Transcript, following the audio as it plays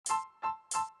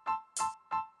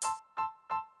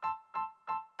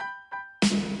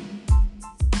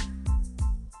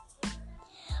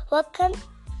Welcome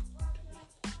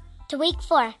to week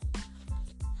 4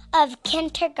 of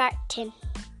kindergarten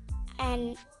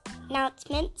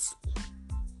announcements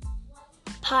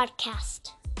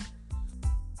podcast.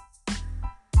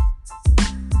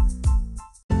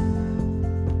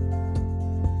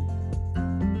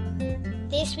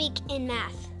 This week in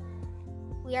math,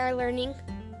 we are learning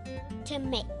to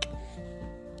make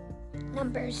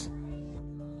numbers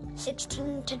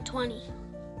 16 to 20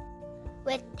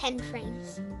 with 10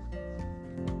 frames.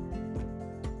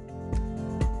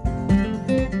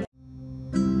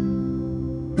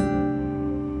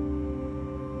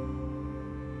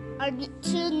 Our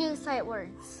 2 new sight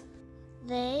words,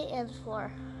 they and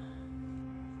for.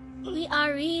 We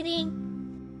are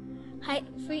reading height,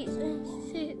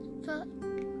 frequency,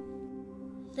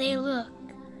 they look.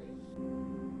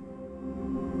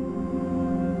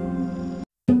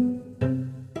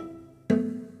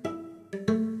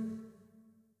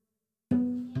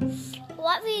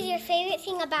 What was your favorite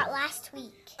thing about last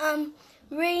week?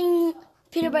 Reading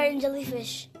peanut butter and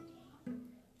jellyfish.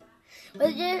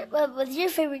 What's your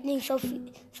favorite thing,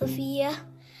 Sophia?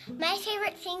 My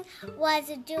favorite thing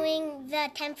was doing the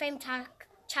 10 frame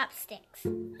chopsticks.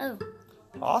 Oh.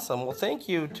 Awesome. Well, thank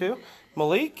you too,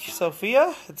 Malik,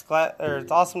 Sophia. It's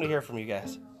awesome to hear from you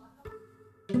guys.